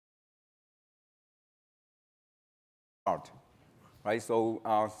start. Right, so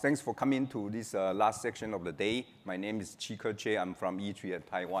thanks for coming to this last section of the day. My name is Tzi-cker. I'm from ITRI at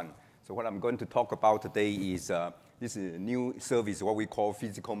Taiwan. So what I'm going to talk about today is this new service, what we call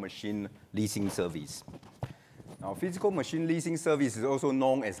physical machine leasing service. Now, physical machine leasing service is also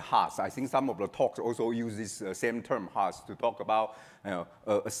known as HaaS. I think some of the talks also use this same term, HaaS, to talk about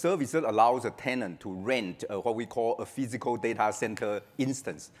a service that allows a tenant to rent what we call a physical data center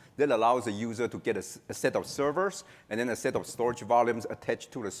instance that allows the user to get a set of servers and then a set of storage volumes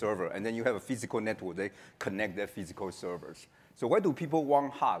attached to the server. And then you have a physical network that connect their physical servers. So why do people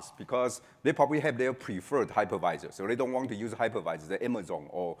want HaaS? Because they probably have their preferred hypervisor. So they don't want to use hypervisors that Amazon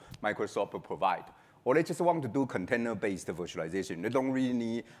or Microsoft provide. Or they just want to do container-based virtualization. They don't really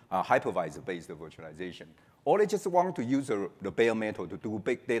need hypervisor-based virtualization. Or they just want to use the bare metal to do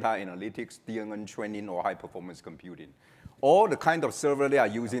big data analytics, DNN training, or high-performance computing. All the kind of server they are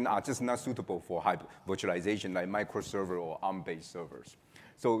using are just not suitable for virtualization, like microserver or ARM-based servers.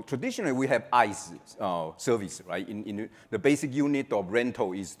 So traditionally, we have IaaS service, right? In the basic unit of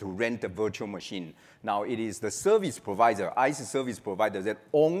rental is to rent a virtual machine. Now, it is the service provider, IaaS service provider, that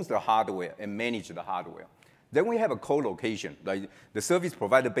owns the hardware and manages the hardware. Then we have a co-location. Like the service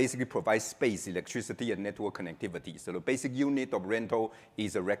provider basically provides space, electricity, and network connectivity. So the basic unit of rental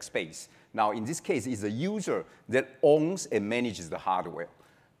is a rack space. Now, in this case, it's a user that owns and manages the hardware.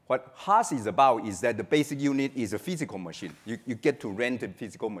 What HaaS is about is that the basic unit is a physical machine. You get to rent a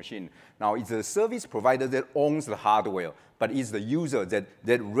physical machine. Now, it's a service provider that owns the hardware, but it's the user that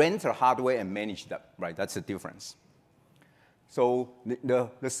rents the hardware and manages that, right? That's the difference. So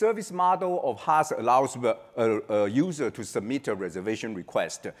the service model of HaaS allows a user to submit a reservation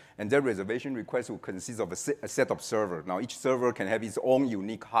request, and that reservation request will consist of a set of servers. Now, each server can have its own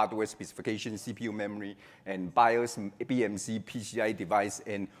unique hardware specification, CPU memory, and BIOS, BMC, PCI device,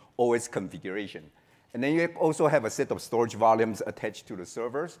 and OS configuration. And then you also have a set of storage volumes attached to the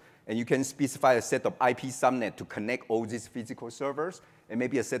servers, and you can specify a set of IP subnet to connect all these physical servers, and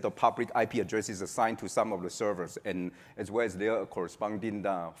maybe a set of public IP addresses assigned to some of the servers, and as well as their corresponding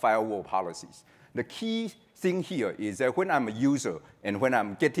firewall policies. The key thing here is that when I'm a user and when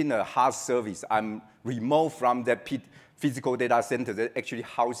I'm getting a HaaS service, I'm remote from that physical data center that actually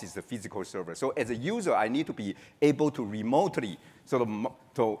houses the physical server. So as a user, I need to be able to remotely sort of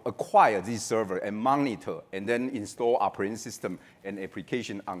to acquire this server and monitor and then install operating system and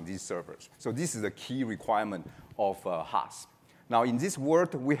application on these servers. So this is a key requirement of HaaS. Now, in this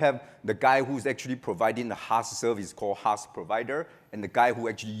world, we have the guy who's actually providing the HaaS service called HaaS provider, and the guy who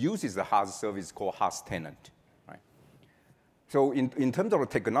actually uses the HaaS service called HaaS tenant. Right? So in terms of the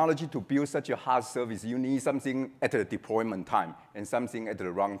technology to build such a HaaS service, you need something at the deployment time and something at the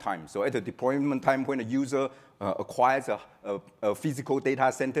runtime. So at the deployment time, when a user acquires a physical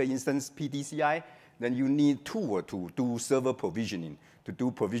data center instance, PDCI, then you need tool to do server provisioning, to do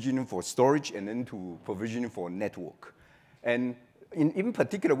provisioning for storage and then to provisioning for network. And in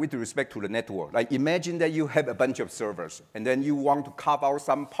particular, with respect to the network, like imagine that you have a bunch of servers, and then you want to carve out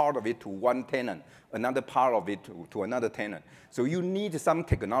some part of it to one tenant, another part of it to another tenant. So you need some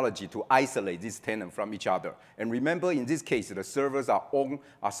technology to isolate this tenant from each other. And remember, in this case, the servers are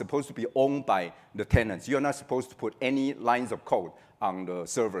supposed to be owned by the tenants. You're not supposed to put any lines of code on the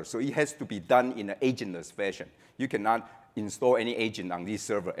server. So it has to be done in an agentless fashion. You cannot install any agent on this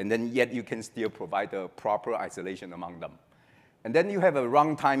server, and then yet you can still provide the proper isolation among them. And then you have a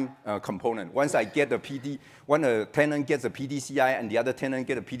runtime component. Once I get when a tenant gets a PDCI and the other tenant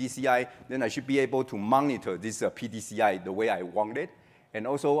gets a PDCI, then I should be able to monitor this PDCI the way I want it. And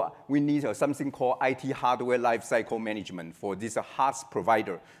also, we need something called IT hardware lifecycle management for this HaaS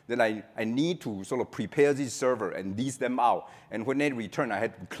provider. Then I need to sort of prepare this server and lease them out. And when they return, I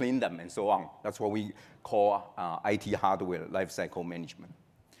have to clean them and so on. That's what we call IT hardware lifecycle management.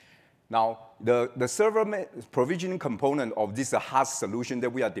 Now, the server provisioning component of this HaaS solution that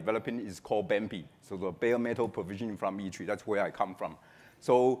we are developing is called BAMPI, so the bare metal provisioning from ITRI. That's where I come from.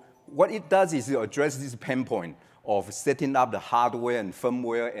 So what it does is it addresses this pain point of setting up the hardware and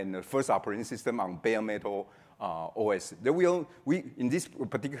firmware and the first operating system on bare metal OS. In this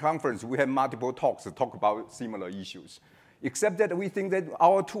particular conference, we have multiple talks to talk about similar issues. Except that we think that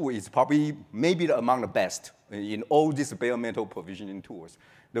our tool is probably maybe among the best in all these bare metal provisioning tools.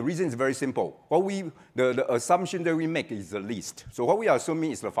 The reason is very simple. The assumption that we make is the least. So what we are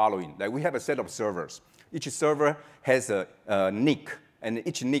assuming is the following. Like we have a set of servers. Each server has a NIC, and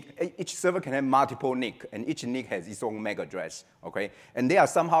each server can have multiple NIC, and each NIC has its own MAC address, okay? And they are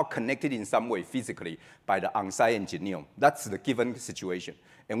somehow connected in some way physically by the on-site engineer. That's the given situation.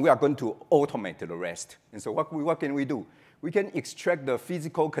 And we are going to automate the rest. And so what can we do? we can extract the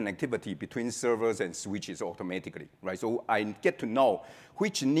physical connectivity between servers and switches automatically, right? So I get to know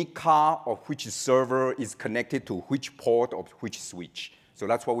which NIC card of which server is connected to which port of which switch. So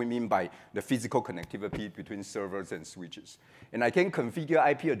that's what we mean by the physical connectivity between servers and switches. And I can configure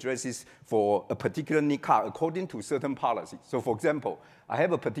IP addresses for a particular NIC card according to certain policies. So for example, I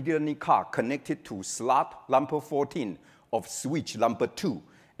have a particular NIC card connected to slot number 14 of switch number 2.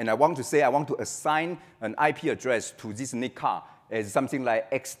 And I want to assign an IP address to this NIC card as something like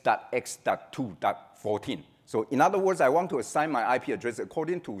x.x.2.14. So in other words, I want to assign my IP address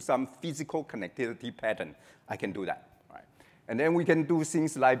according to some physical connectivity pattern. I can do that. Right? And then we can do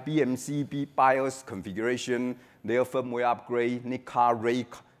things like BMC, BIOS configuration, their firmware upgrade, NIC card, RAID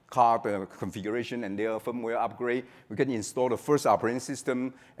card configuration, and their firmware upgrade. We can install the first operating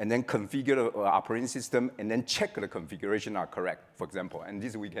system, and then configure the operating system, and then check the configuration are correct, for example. And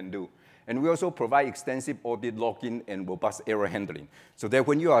this we can do. And we also provide extensive audit logging and robust error handling. So that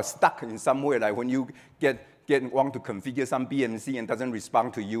when you are stuck in somewhere, like when you want to configure some BMC and doesn't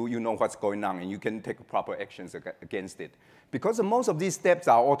respond to you, you know what's going on, and you can take proper actions against it. Because most of these steps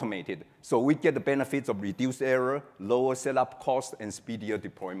are automated, so we get the benefits of reduced error, lower setup cost, and speedier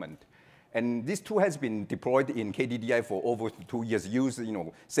deployment. And this tool has been deployed in KDDI for over 2 years,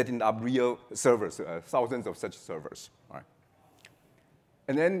 setting up real servers, thousands of such servers. All right.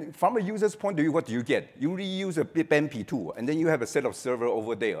 And then from a user's point of view, what do you get? You reuse a BMP tool, and then you have a set of server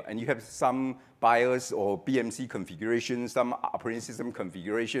over there, and you have some BIOS or BMC configuration, some operating system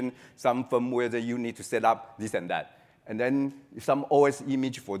configuration, some firmware that you need to set up, this and that. And then some OS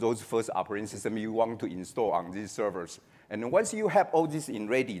image for those first operating system you want to install on these servers. And then once you have all this in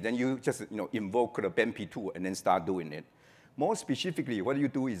ready, then you just invoke the BMP tool and then start doing it. More specifically, what you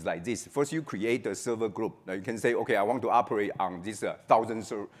do is like this. First, you create a server group. Now you can say, OK, I want to operate on these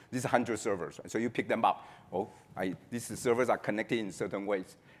 100 servers. So you pick them up. Oh, these servers are connected in certain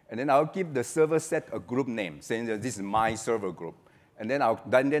ways. And then I'll give the server set a group name, saying that this is my server group. And then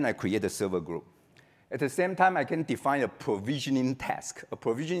I create a server group. At the same time, I can define a provisioning task. A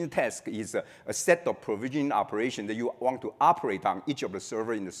provisioning task is a set of provisioning operations that you want to operate on each of the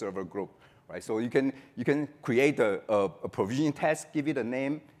server in the server group. Right? So you can create a provisioning task, give it a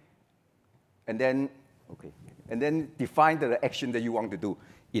name, and then define the action that you want to do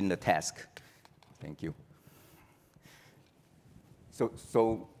in the task. Thank you.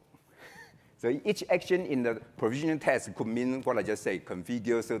 So each action in the provisioning task could mean what I just said: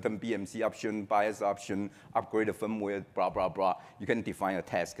 configure certain BMC option, BIOS option, upgrade the firmware, blah blah blah. You can define a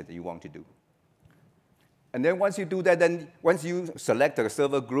task that you want to do. And then once you do that, then once you select the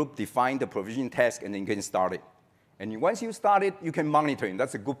server group, define the provisioning task, and then you can start it. And once you start it, you can monitor it.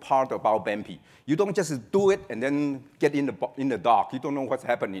 That's a good part about BMP. You don't just do it and then get in the dark. You don't know what's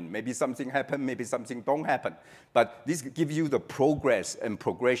happening. Maybe something happened, maybe something don't happen. But this gives you the progress and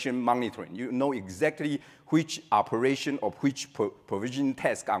progression monitoring. You know exactly which operation of which provisioning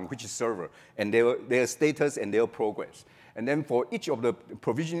task on which server, and their status and their progress. And then for each of the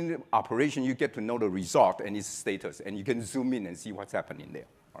provisioning operation, you get to know the result and its status, and you can zoom in and see what's happening there.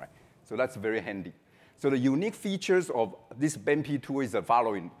 All right. So that's very handy. So the unique features of this BMP tool is the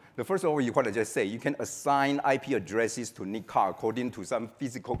following. The first of all, what I just say, you can assign IP addresses to NIC card according to some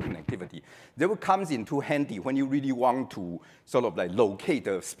physical connectivity. That comes into handy when you really want to sort of like locate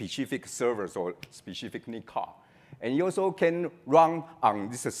the specific servers or specific NIC card. And you also can run on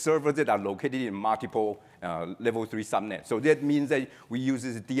this server that are located in multiple level 3 subnets. So that means that we use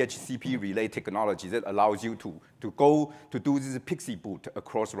this DHCP relay technology that allows you to go to do this PXE boot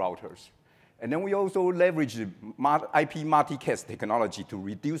across routers. And then we also leverage IP multicast technology to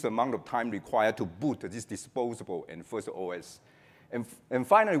reduce the amount of time required to boot this disposable and first OS. And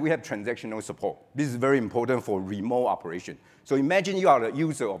finally, we have transactional support. This is very important for remote operation. So imagine you are a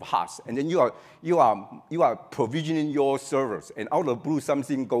user of HAS, and then you are provisioning your servers, and out of the blue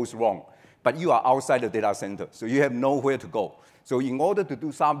something goes wrong, but you are outside the data center, so you have nowhere to go. So in order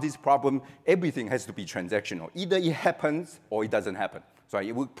to solve this problem, everything has to be transactional. Either it happens or it doesn't happen. So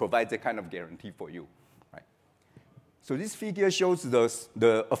it will provide that kind of guarantee for you. Right? So this figure shows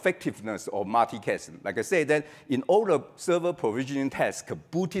the effectiveness of multicast. Like I said, that in all the server provisioning tasks,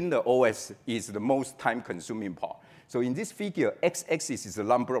 booting the OS is the most time-consuming part. So in this figure, x-axis is the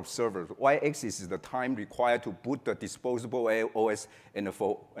number of servers. Y-axis is the time required to boot the disposable OS and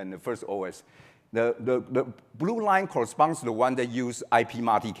the first OS. The blue line corresponds to the one that use IP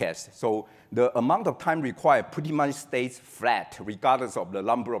multicast. So the amount of time required pretty much stays flat, regardless of the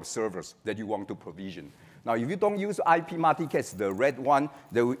number of servers that you want to provision. Now, if you don't use IP multicast, the red one,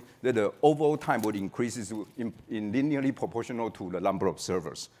 the overall time would increase in linearly proportional to the number of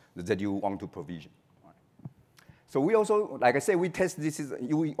servers that you want to provision. So we also, like I said, we test this.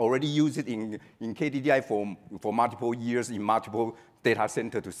 We already use it in KDDI for multiple years in multiple data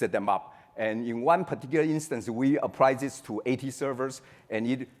centers to set them up. And in one particular instance, we applied this to 80 servers, and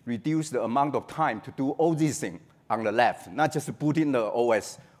it reduced the amount of time to do all these things on the left, not just put in the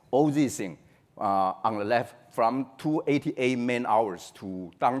OS, all these things on the left from 288 man-hours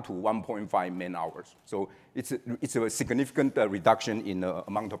down to 1.5 man-hours. So it's a significant reduction in the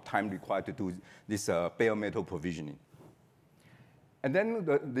amount of time required to do this bare metal provisioning. And then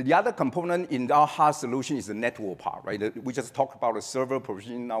the other component in our HaaS solution is the network part, right? We just talked about the server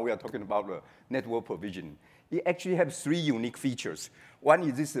provisioning. Now we are talking about the network provisioning. It actually has 3 unique features. One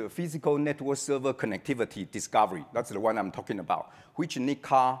is this physical network server connectivity discovery. That's the one I'm talking about. Which NIC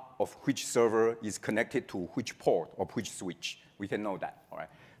card of which server is connected to which port or which switch. We can know that, all right?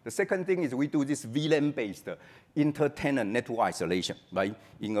 The second thing is we do this VLAN-based inter-tenant network isolation, right?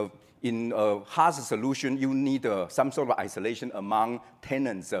 In a HaaS solution, you need some sort of isolation among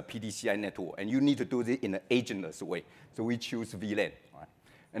tenants' PDCI network, and you need to do this in an agentless way. So we choose VLAN. Right?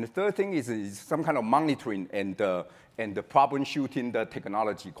 And the third thing is some kind of monitoring and the problem shooting the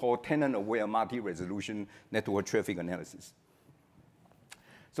technology called tenant-aware multi-resolution network traffic analysis.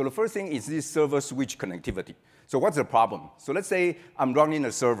 So the first thing is this server switch connectivity. So what's the problem? So let's say I'm running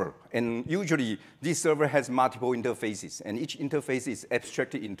a server, and usually this server has multiple interfaces, and each interface is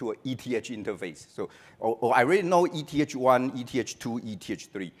abstracted into an ETH interface. So or I already know ETH1, ETH2,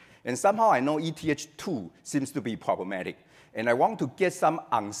 ETH3, and somehow I know ETH2 seems to be problematic, and I want to get some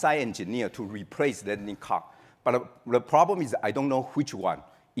on-site engineer to replace that NIC card. But the problem is I don't know which one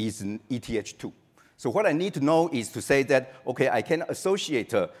is ETH2. So what I need to know is to say that, okay, I can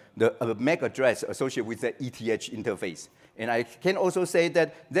associate the MAC address associated with the ETH interface. And I can also say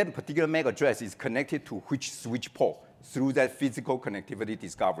that that particular MAC address is connected to which switch port through that physical connectivity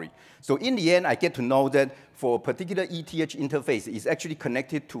discovery. So in the end, I get to know that for a particular ETH interface, it's actually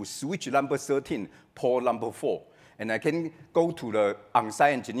connected to switch number 13, port number 4. And I can go to the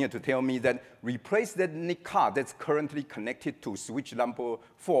on-site engineer to tell me that replace that NIC card that's currently connected to switch number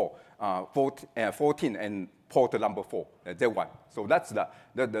 14 and port number 4, that one. So that's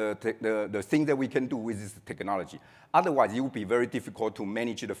the thing that we can do with this technology. Otherwise, it would be very difficult to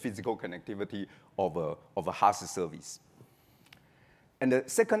manage the physical connectivity of a HaaS service. And the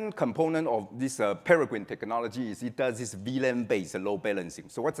second component of this Peregrine technology is it does this VLAN-based load balancing.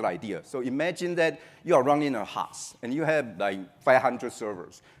 So what's the idea? So imagine that you are running a HaaS, and you have like 500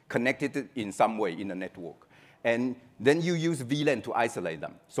 servers connected in some way in the network. And then you use VLAN to isolate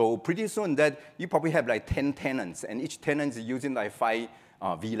them. So pretty soon that you probably have like 10 tenants, and each tenant is using like 5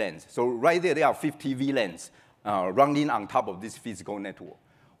 VLANs. So right there are 50 VLANs running on top of this physical network.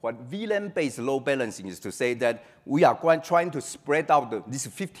 What VLAN-based load balancing is to say that we are trying to spread out these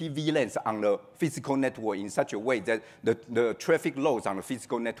 50 VLANs on the physical network in such a way that the traffic loads on the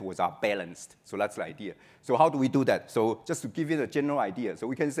physical networks are balanced. So that's the idea. So how do we do that? So just to give you the general idea. So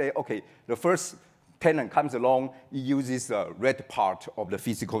we can say, okay, the first tenant comes along, it uses the red part of the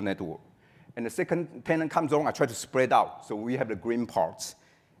physical network. And the second tenant comes along, I try to spread out. So we have the green parts.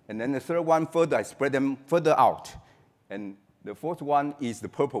 And then the third one further, I spread them further out. And the fourth one is the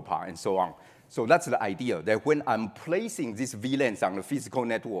purple part, and so on. So that's the idea, that when I'm placing these VLANs on the physical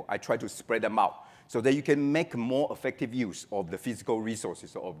network, I try to spread them out so that you can make more effective use of the physical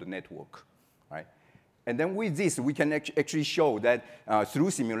resources of the network, right? And then with this, we can actually show that through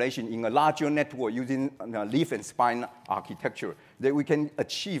simulation in a larger network using leaf and spine architecture, that we can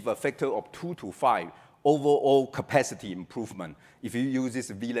achieve a factor of 2 to 5 overall capacity improvement if you use this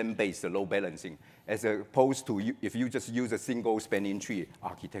VLAN-based load balancing, as opposed to if you just use a single spanning tree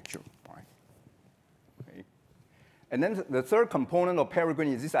architecture. Right? Okay. And then the third component of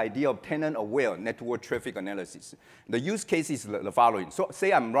Peregrine is this idea of tenant-aware network traffic analysis. The use case is the following. So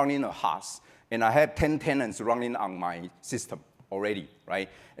say I'm running a HaaS, and I have 10 tenants running on my system already, right?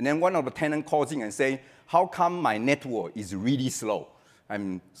 And then one of the tenants calls in and say, how come my network is really slow?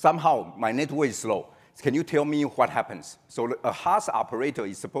 Somehow my network is slow. Can you tell me what happens? So a HaaS operator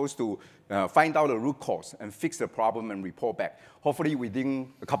is supposed to find out the root cause and fix the problem and report back. Hopefully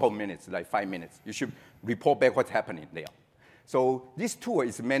within a couple of minutes, like 5 minutes, you should report back what's happening there. So this tool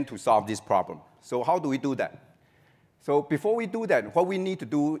is meant to solve this problem. So how do we do that? So before we do that, what we need to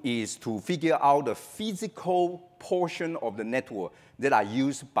do is to figure out the physical portion of the network that are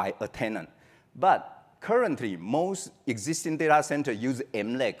used by a tenant. But currently, most existing data centers use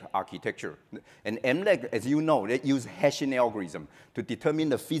MLAG architecture. And MLAG, as you know, they use hashing algorithm to determine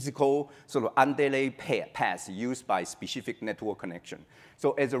the physical sort of underlay paths used by specific network connection.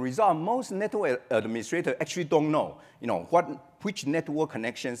 So as a result, most network administrators actually don't know, which network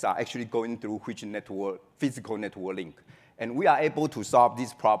connections are actually going through which physical network link. And we are able to solve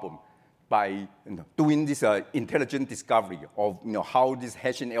this problem by doing this intelligent discovery of how this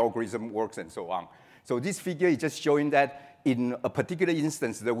hashing algorithm works and so on. So this figure is just showing that in a particular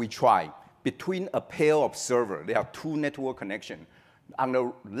instance that we try, between a pair of servers, there are two network connections. On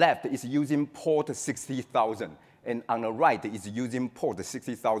the left is using port 60,000, and on the right is using port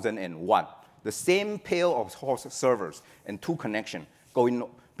 60,001. The same pair of host servers and two connections going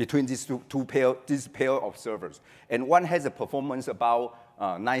between these this pair of servers. And one has a performance about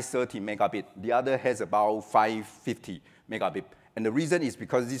 930 megabit. The other has about 550 megabit. And the reason is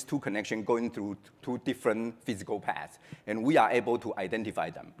because these two connections going through two different physical paths. And we are able to identify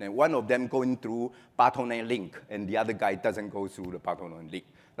them. And one of them going through bottleneck link, and the other guy doesn't go through the bottleneck link.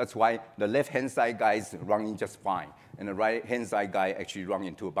 That's why the left-hand side guy is running just fine. And the right-hand side guy actually running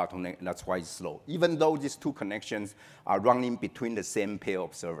into a bottleneck, and that's why it's slow. Even though these two connections are running between the same pair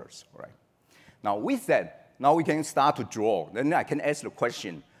of servers. Right? Now with that, now we can start to draw. Then I can ask the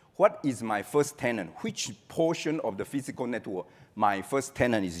question, what is my first tenant? Which portion of the physical network my first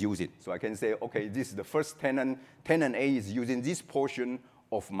tenant is using? So I can say, okay, this is the first tenant. Tenant A is using this portion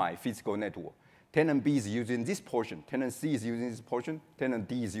of my physical network. Tenant B is using this portion. Tenant C is using this portion. Tenant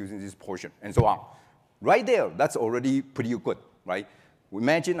D is using this portion, and so on. Right there, that's already pretty good, right?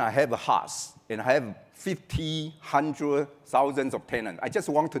 Imagine I have a house, and I have 50, 100, thousands of tenants. I just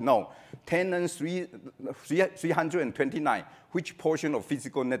want to know, tenant 329, which portion of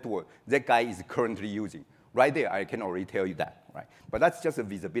physical network that guy is currently using. Right there, I can already tell you that, right? But that's just a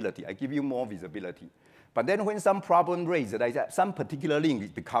visibility. I give you more visibility. But then when some problem raises, like some particular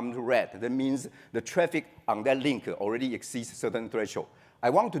link becomes red, that means the traffic on that link already exceeds certain threshold. I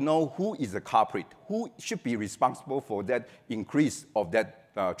want to know who is the culprit, who should be responsible for that increase of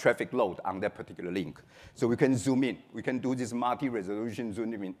that traffic load on that particular link. So we can zoom in. We can do this multi-resolution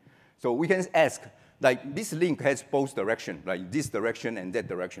zooming in. So we can ask, like this link has both directions, like this direction and that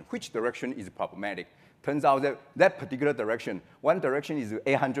direction. Which direction is problematic? Turns out that that particular direction, one direction is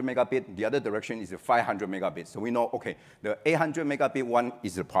 800 megabit, the other direction is 500 megabit. So we know, okay, the 800 megabit one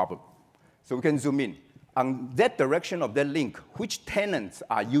is the problem. So we can zoom in. On that direction of that link, which tenants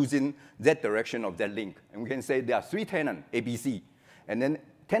are using that direction of that link? And we can say there are three tenants, A, B, C. And then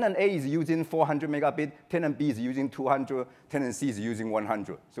tenant A is using 400 megabit, tenant B is using 200, tenant C is using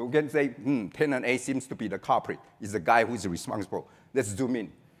 100. So we can say, tenant A seems to be the culprit, is the guy who is responsible. Let's zoom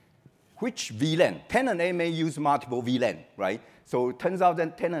in. Which VLAN? Tenant A may use multiple VLAN, right? So it turns out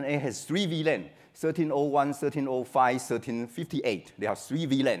that tenant A has three VLAN, 1301, 1305, 1358. There are three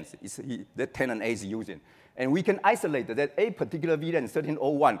VLANs that tenant A is using. And we can isolate that a particular VLAN,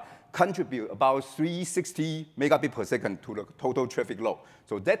 1301, contribute about 360 megabit per second to the total traffic load.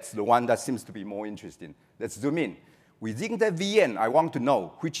 So that's the one that seems to be more interesting. Let's zoom in. Within that VN, I want to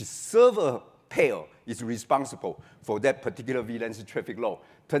know which server pair is responsible for that particular VLAN's traffic load.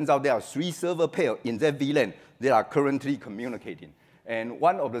 Turns out there are three server pairs in that VLAN that are currently communicating. And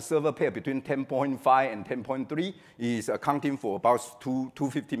one of the server pair between 10.5 and 10.3 is accounting for about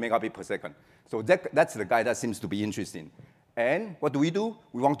 250 megabit per second. So that's the guy that seems to be interesting. And what do?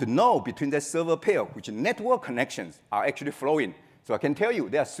 We want to know between that server pair which network connections are actually flowing. So I can tell you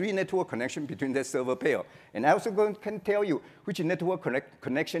there are three network connections between that server pair. And I also can tell you which network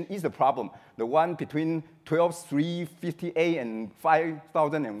connection is the problem. The one between 12.358 and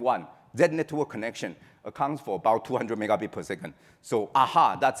 5001, that network connection accounts for about 200 megabit per second. So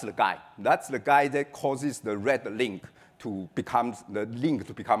that's the guy. That's the guy that causes the red link to become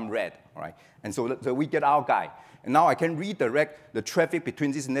red, all right? And so we get our guy. And now I can redirect the traffic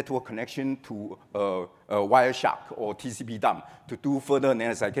between this network connection to Wireshark or TCP dump to do further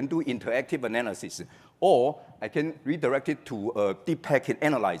analysis. I can do interactive analysis. Or I can redirect it to a deep packet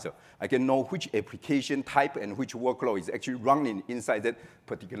analyzer. I can know which application type and which workload is actually running inside that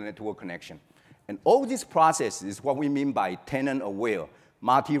particular network connection. And all this process is what we mean by tenant-aware,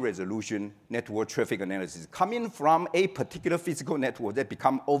 multi-resolution network traffic analysis. Coming from a particular physical network that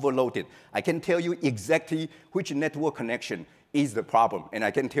become overloaded, I can tell you exactly which network connection is the problem, and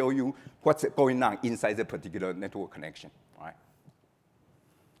I can tell you what's going on inside the particular network connection. All right?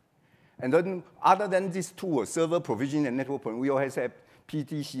 And then other than these two, server provisioning and network provisioning, we also have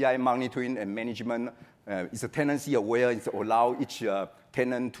PTCI monitoring and management. It's a tenancy aware. It's allow each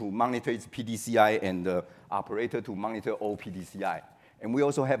tenant to monitor its PTCI and the operator to monitor all PTCI. And we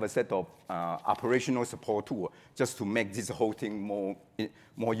also have a set of operational support tools just to make this whole thing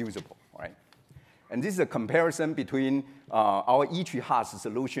more usable, right? And this is a comparison between our ITRI HaaS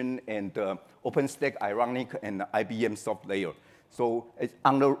solution and OpenStack, Ironic, and IBM soft layer. So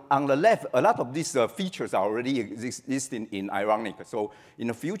on the left, a lot of these features are already existing in Ironic. So in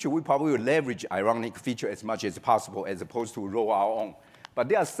the future, we probably will leverage Ironic feature as much as possible as opposed to roll our own. But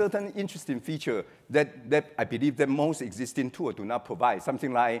there are certain interesting features that I believe that most existing tools do not provide,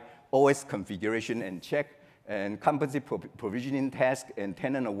 something like OS configuration and check, and competency provisioning task, and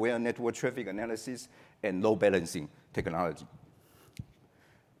tenant-aware network traffic analysis, and load balancing technology.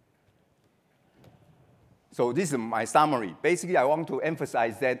 So this is my summary. Basically, I want to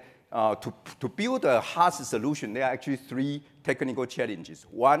emphasize that to build a HaaS solution, there are actually 3 technical challenges.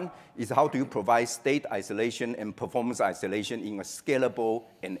 One is how do you provide state isolation and performance isolation in a scalable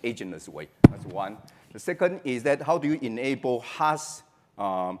and agentless way. That's one. The second is that how do you enable HaaS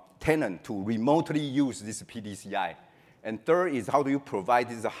tenant to remotely use this PDCI. And third is how do you provide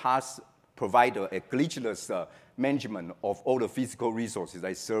this HaaS provider a glitchless management of all the physical resources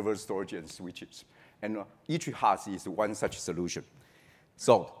like server, storage, and switches. And ITRI HaaS is one such solution.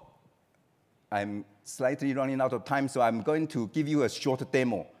 So I'm slightly running out of time, so I'm going to give you a short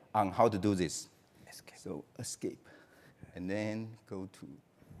demo on how to do this. Escape. So escape, and then go to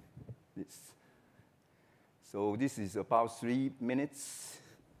this. So this is about 3 minutes.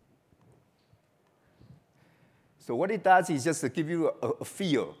 So what it does is just to give you a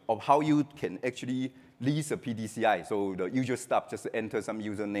feel of how you can actually lease a PDCI. So the usual stuff, just enter some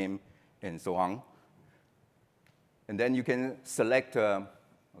username and so on. And then you can select,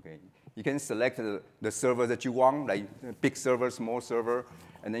 you can select the server that you want, like big server, small server,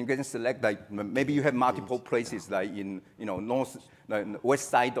 and then you can select, like maybe you have multiple places, like in west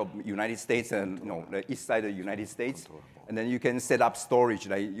side of United States and the east side of the United States, and then you can set up storage,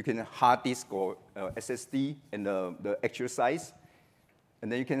 like you can hard disk or SSD and the actual size, and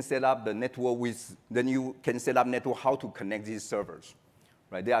then you can set up the network with, then you can set up network how to connect these servers.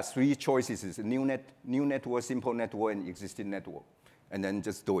 Right, there are 3 choices: it's new network, simple network, and existing network. And then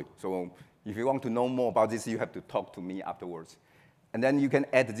just do it. So if you want to know more about this, you have to talk to me afterwards. And then you can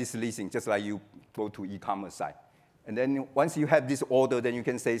add this leasing, just like you go to e-commerce site. And then once you have this order, then you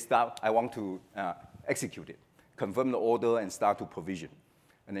can say, start, I want to execute it. Confirm the order and start to provision.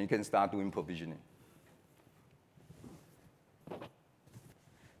 And then you can start doing provisioning.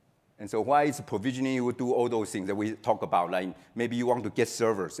 And so why is provisioning? You would do all those things that we talk about, like maybe you want to get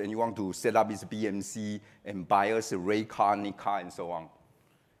servers and you want to set up this BMC and BIOS, RAID card, NIC card, and so on.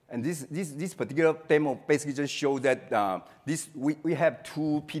 And this particular demo basically just shows that we have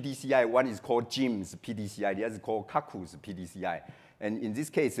 2 PDCI. One is called Jim's PDCI, the other is called Kaku's PDCI. And in this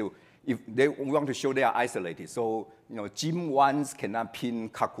case, if we want to show they are isolated. So Jim 1s cannot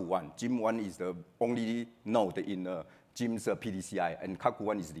pin Kaku 1. Jim 1 is the only node in Jim's PDCI, and Kaku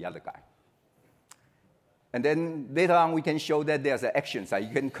 1 is the other guy. And then later on, we can show that there's an action side.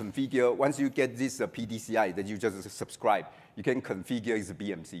 You can configure, once you get this PDCI that you just subscribe, you can configure its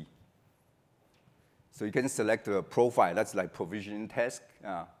BMC. So you can select a profile, that's like provisioning task,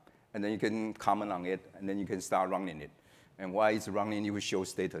 and then you can comment on it, and then you can start running it. And while it's running, it will show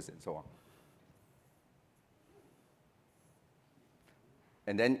status and so on.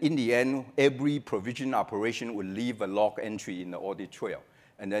 And then in the end, every provision operation will leave a log entry in the audit trail.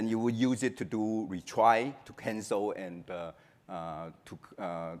 And then you will use it to do retry, to cancel, and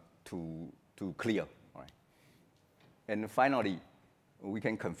to clear. Right? And finally, we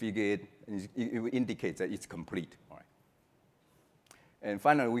can configure it, and it indicates that it's complete. Right? And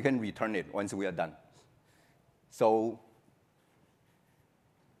finally, we can return it once we are done. So,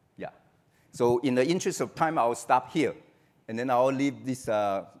 yeah. So in the interest of time, I'll stop here. And then I'll leave this,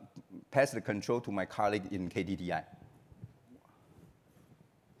 pass the control to my colleague in KDDI.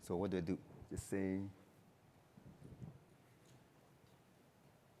 So what do? Just say,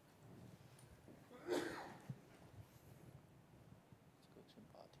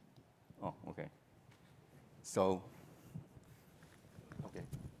 oh, okay. So, okay.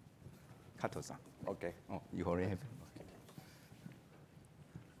 Kato-san. Okay. Oh, you already have it.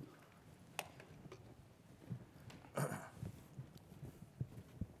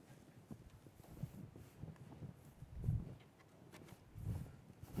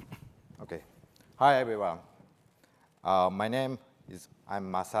 Okay. Hi, everyone. My name is,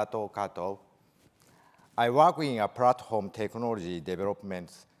 I'm Masato Kato. I work in a platform technology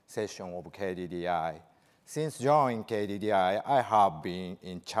development section of KDDI. Since joining KDDI, I have been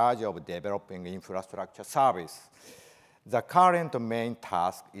in charge of developing infrastructure service. The current main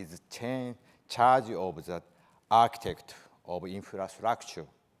task is charge of the architect of infrastructure,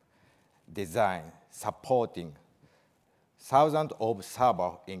 design, supporting thousands of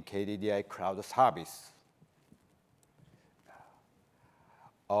servers in KDDI cloud service.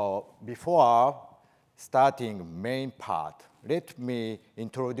 Before starting main part, let me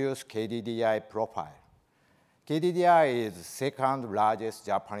introduce KDDI profile. KDDI is the second largest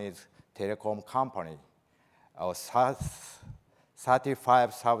Japanese telecom company.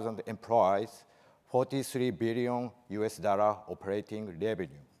 35,000 employees, $43 billion operating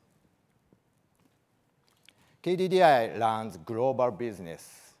revenue. KDDI runs global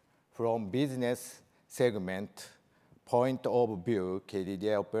business. From business segment point of view,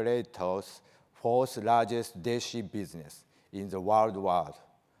 KDDI operates fourth largest DC business in the world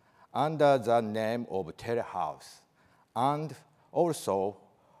under the name of Telehouse, and also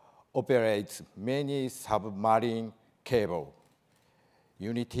operates many submarine cable,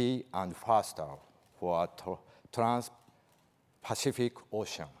 Unity and Faster for Trans-Pacific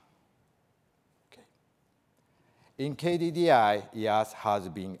Ocean. Okay. In KDDI, IaaS has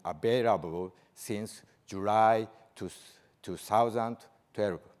been available since July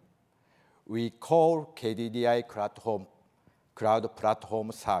 2012. We call KDDI Cloud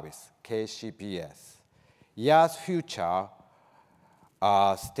Platform Service, KCPS. IaaS feature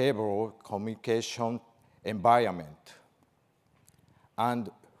a stable communication environment and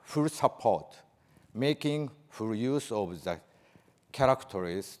full support, making full use of the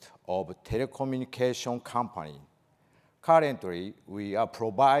characteristics of telecommunication company. Currently, we are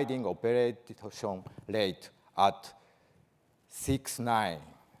providing operation rate at 6.9,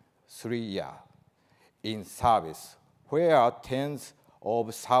 3 years in service, where tens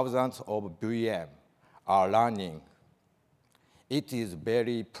of thousands of VM are running. It is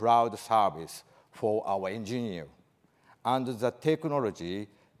very proud service for our engineers, and the technology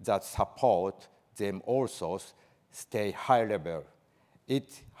that support them also stay high level.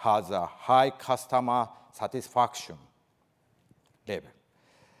 It has a high customer satisfaction level.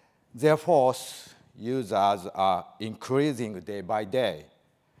 Therefore, users are increasing day by day.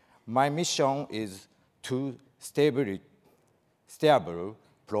 My mission is to stable,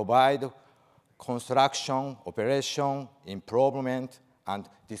 provide construction, operation, improvement, and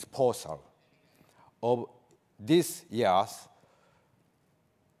disposal of these IaaS.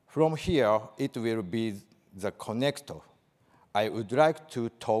 From here, it will be the connector I would like to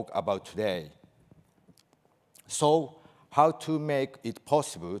talk about today. So, how to make it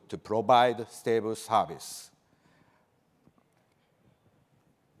possible to provide stable service.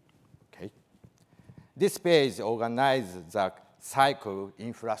 Okay. This page organizes the cycle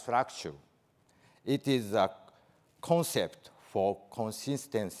infrastructure. It is a concept for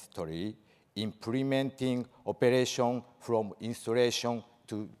consistently implementing operation from installation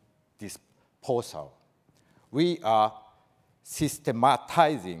to disposal. We are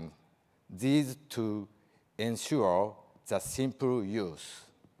systematizing these to ensure the simple use.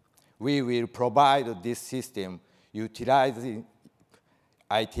 We will provide this system utilizing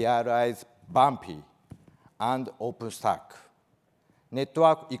ITRI's Bumpy and OpenStack.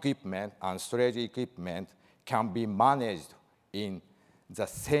 Network equipment and storage equipment can be managed in the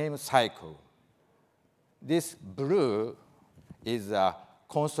same cycle. This blue is a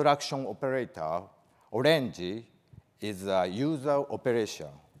construction operator. Orange is a user operation.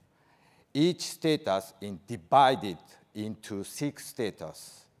 Each status is divided into 6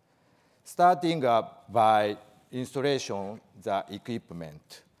 status, starting by installation the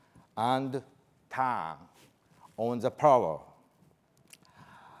equipment and turn on the power,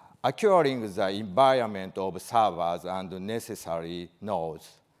 acquiring the environment of servers and necessary nodes.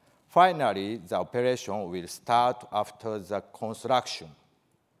 Finally, the operation will start after the construction.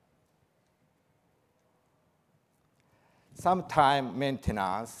 Sometime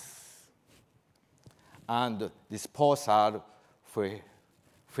maintenance and disposal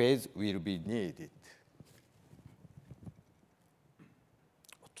phase will be needed.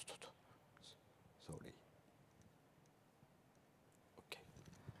 Sorry. Okay.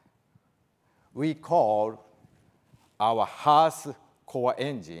 We call our HaaS core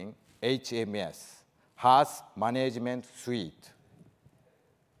engine HMS, HaaS Management Suite.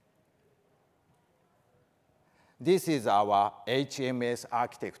 This is our HMS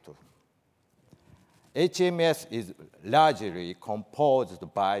architecture. HMS is largely composed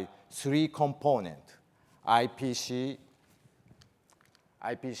by 3 components: IPC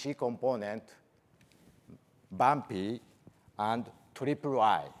component, Bumpy, and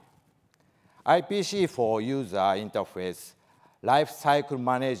III. IPC for user interface, lifecycle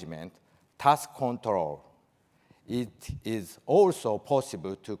management, task control. It is also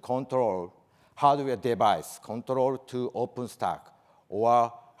possible to control hardware device controlled to OpenStack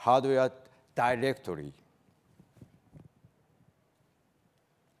or hardware directory.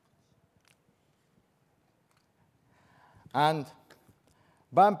 And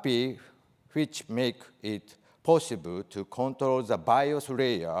Bumpy, which make it possible to control the BIOS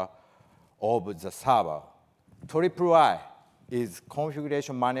layer of the server. IIII is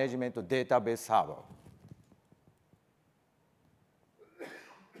configuration management database server.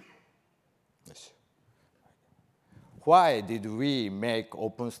 Why did we make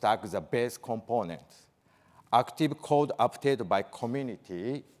OpenStack the base component? Active code updated by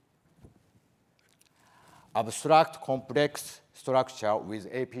community, abstract complex structure with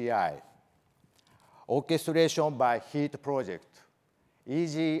API, orchestration by heat project,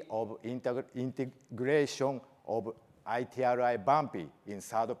 easy of integration of ITRI Bumpy in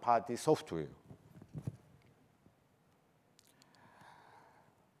third-party software.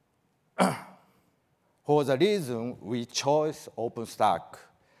 For the reason we chose OpenStack,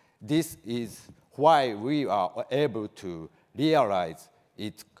 this is why we are able to realize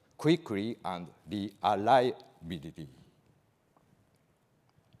it quickly and reliability.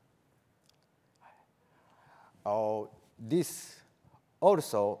 This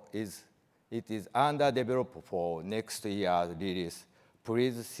also is under development for next year's release.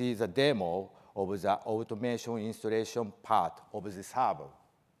 Please see the demo of the automation installation part of the server.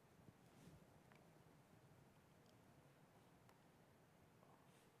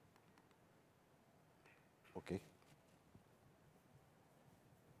 Okay.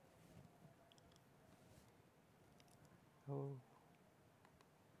 Oh.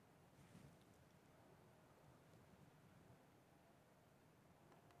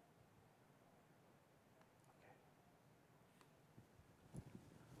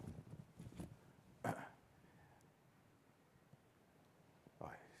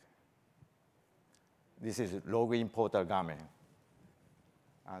 This is login portal gamen.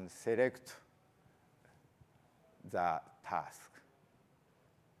 And select the task.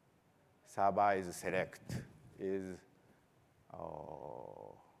 Server is select, is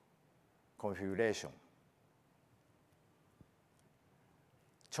configuration.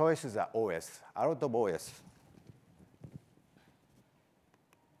 Choice the OS, a lot of OS.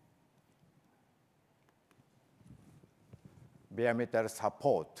 Bare metal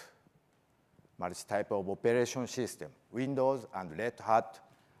support multi-type of operation system, Windows and Red Hat,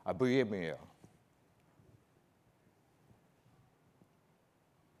 VMware.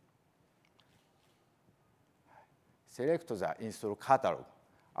 Select the install catalog,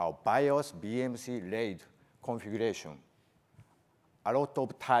 our BIOS BMC RAID configuration, a lot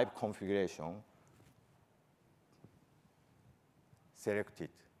of type configuration, select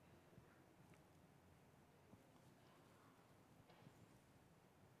it.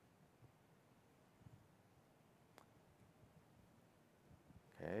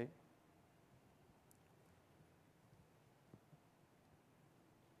 Okay.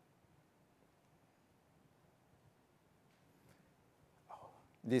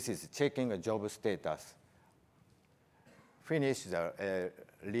 This is checking a job status. Finish the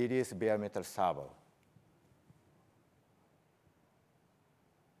release bare metal server.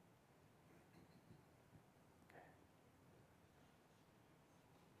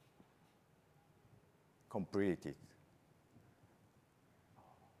 Completed.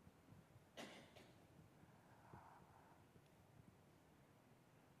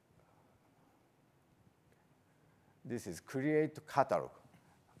 This is create catalog.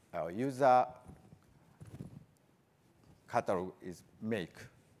 User catalog is make.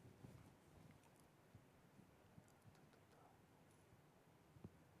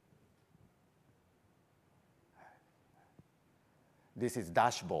 This is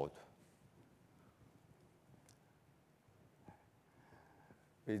dashboard.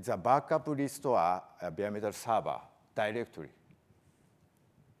 It's a backup restore a bare metal server directory.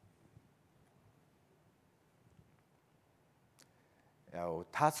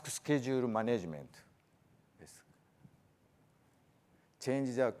 Task schedule management. Yes.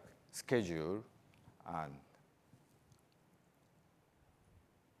 Change the schedule and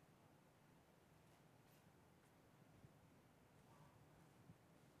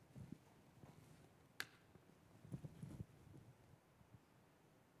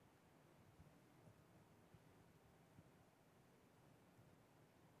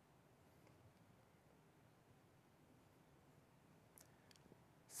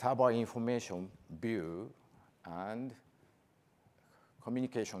server information view and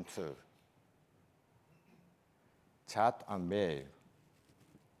communication tool, chat and mail.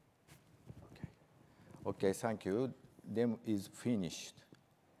 Okay, thank you. Demo is finished.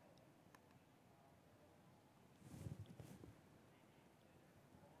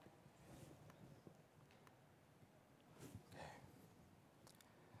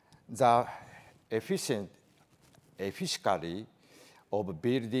 The efficiency of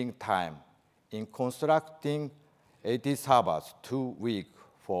building time in constructing 80 servers 2 weeks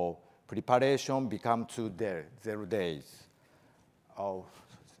for preparation become 0 days.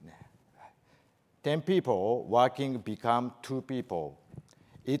 10 people working become 2 people.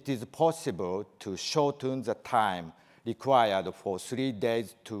 It is possible to shorten the time required for 3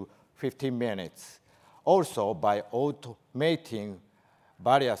 days to 15 minutes. Also, by automating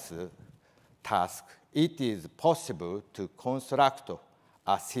various tasks, it is possible to construct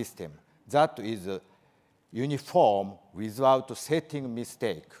a system that is uniform without setting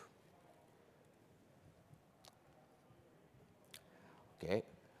mistake. Okay.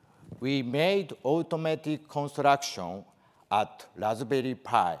 We made automatic construction at Raspberry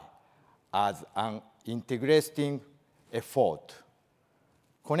Pi as an integrating effort.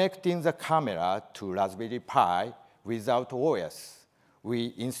 Connecting the camera to Raspberry Pi without OS,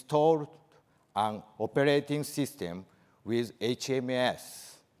 we installed an operating system with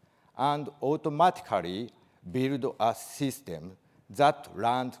HMS and automatically build a system that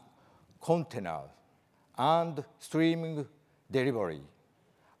runs containers and streaming delivery.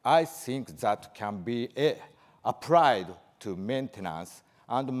 I think that can be applied to maintenance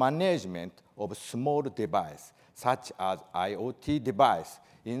and management of small devices, such as IoT device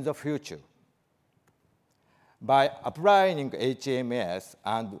in the future. By applying HMS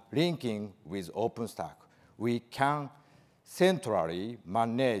and linking with OpenStack, we can centrally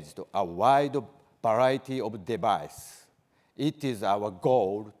manage a wide variety of devices. It is our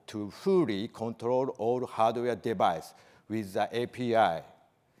goal to fully control all hardware devices with the API.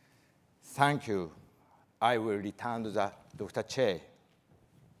 Thank you. I will return to Dr. Che.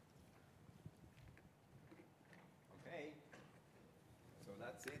 Okay. So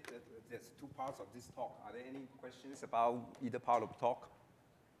that's it. There's 2 parts of this talk. Are there any questions about either part of the talk?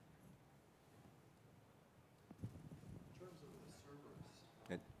 In terms of the servers,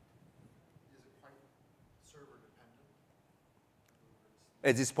 is it quite server dependent?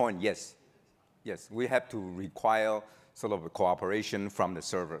 At this point, yes. Yes, we have to require sort of a cooperation from the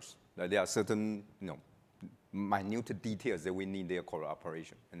servers. There are certain, minute details that we need their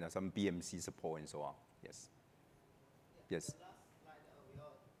cooperation, and there's some BMC support and so on. Yes. Yes. The last slide of your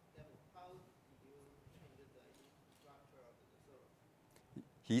demo, how did you change the structure of the server?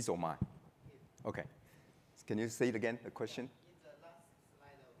 His or mine? His. Okay. Can you say it again, the question? In the last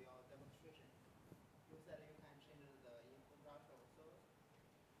slide of your demonstration, you said you can change the infrastructure of the server.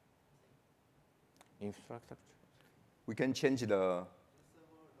 Infrastructure? We can change the The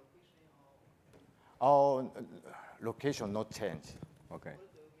server location or Oh, location not change. okay.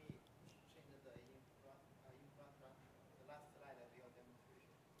 what do we change the infrastructure? The last slide of your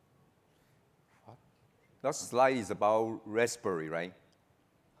demonstration. That slide is about Raspberry, right? The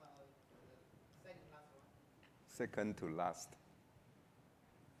second last one. Second to last.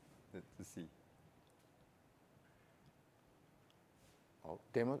 Let's see. Oh,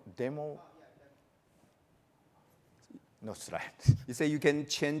 demo, Oh, yeah, demo. no slide. You say you can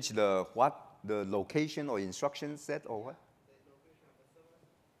change the what? The location or instruction set or what? The location of the server.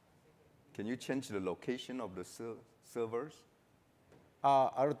 Can you change the location of the servers?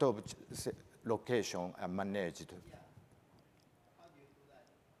 Out of location managed. Yeah. How do you do that?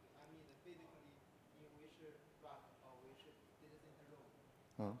 I mean, physically, in which rack or which data center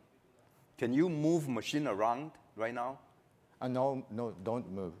room? Can you move machine around right now? No, don't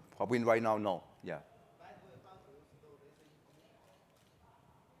move. Probably right now, no. Yeah. By the way, how do you store this information?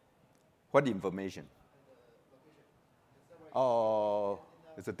 What information? The location. The server Oh,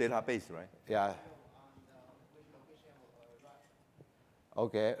 It's a database, right? yeah. on which location or rack?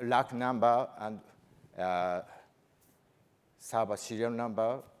 Okay, rack number and server serial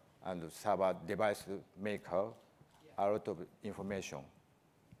number and server device maker, a lot of information. I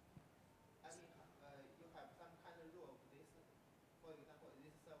mean, you have some kind of rule of this. For example,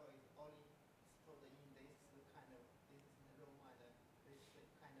 this server is only stored in this kind of this room and this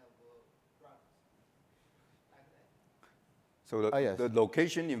kind of rack, like that. So the, Yes. the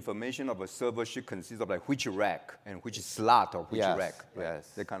location information of a server should consist of like which rack and which slot of which Yes, rack, right? yes.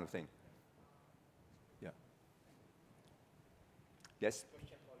 That kind of thing. Yeah. Yes?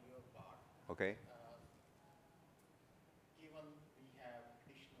 Question for your part. Okay. Given we have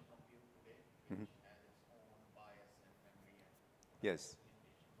additional compute today, which has its own bias and memory and Yes.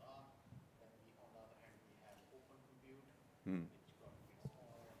 limitations are, then we, on the other hand, we have open compute, Hmm. which got its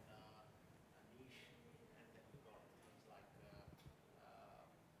own niche, and then we got things like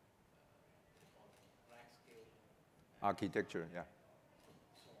rack scale Architecture, yeah.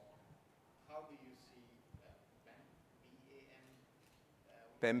 so on. How do you see BAM,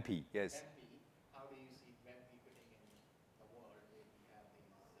 we VMP, yes. VMP, how do you see VMP fitting in the world where we have these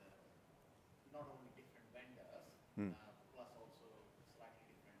not only different vendors, plus also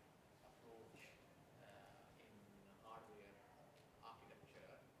slightly different approach in hardware architecture,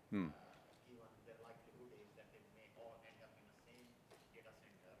 given the likelihood is that they may all end up in the same data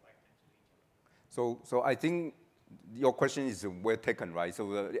center right next to each other? So I think your question is well taken, right?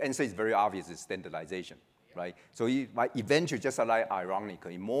 So the answer is very obvious, it's standardization, right? So eventually, just like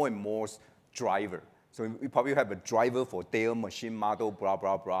ironically, more and more driver. So we probably have a driver for Dell machine model, blah,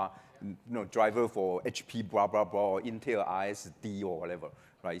 blah, blah, driver for HP, blah, blah, blah, or Intel ISD or whatever,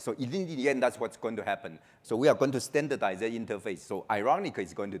 right? So in the end, that's what's going to happen. So we are going to standardize that interface. So ironically,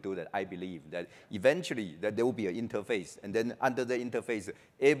 it's going to do that, I believe, that eventually that there will be an interface, and then under the interface,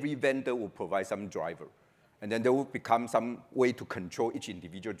 every vendor will provide some driver. And then there will become some way to control each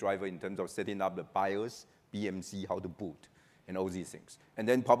individual driver in terms of setting up the BIOS, BMC, how to boot, and all these things. And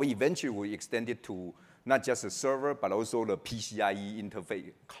then probably eventually we'll extend it to not just the server, but also the PCIe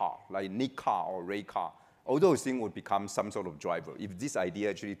interface card, like NIC card or RAID card. All those things will become some sort of driver if this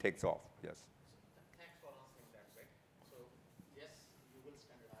idea actually takes off, yes. Thanks for answering that, Rick. So yes, you will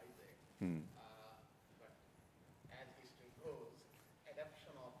standardize it. But as history goes,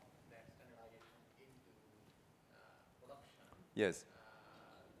 adoption of that standardization into production Yes.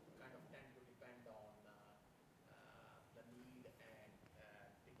 kind of tend to depend on the need and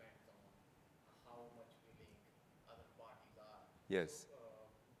depends on how much willing other parties are. Yes. So,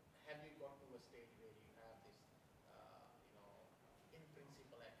 have you got to a stage where you have this, in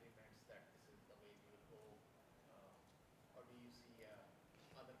principle agreements that this is the way you will go, or do you see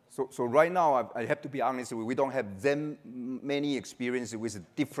other? So right now, I have to be honest, we don't have them many experiences with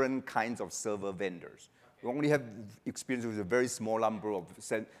different kinds of server vendors. We only have experience with a very small number of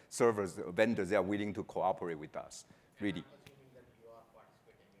servers, vendors that are willing to cooperate with us, really. I'm assuming that you are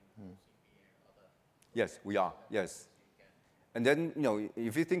participating in OCP and other. Yes, we are, yes. And then,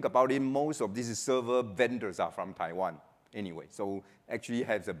 if you think about it, most of these server vendors are from Taiwan anyway. So actually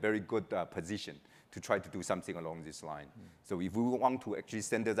has a very good position to try to do something along this line. So if we want to actually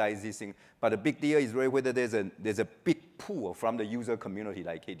standardize this thing, but the big deal is really whether there's a big pool from the user community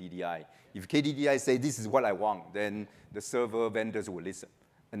like KDDI. If KDDI say this is what I want, then the server vendors will listen.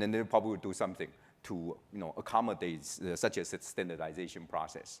 And then they probably will do something to accommodate such a standardization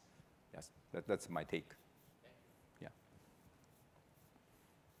process. Yes, that's my take. Yeah.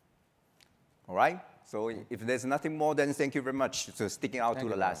 All right, so if there's nothing more, then thank you very much for sticking out to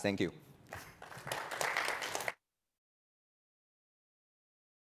the last. Thank you.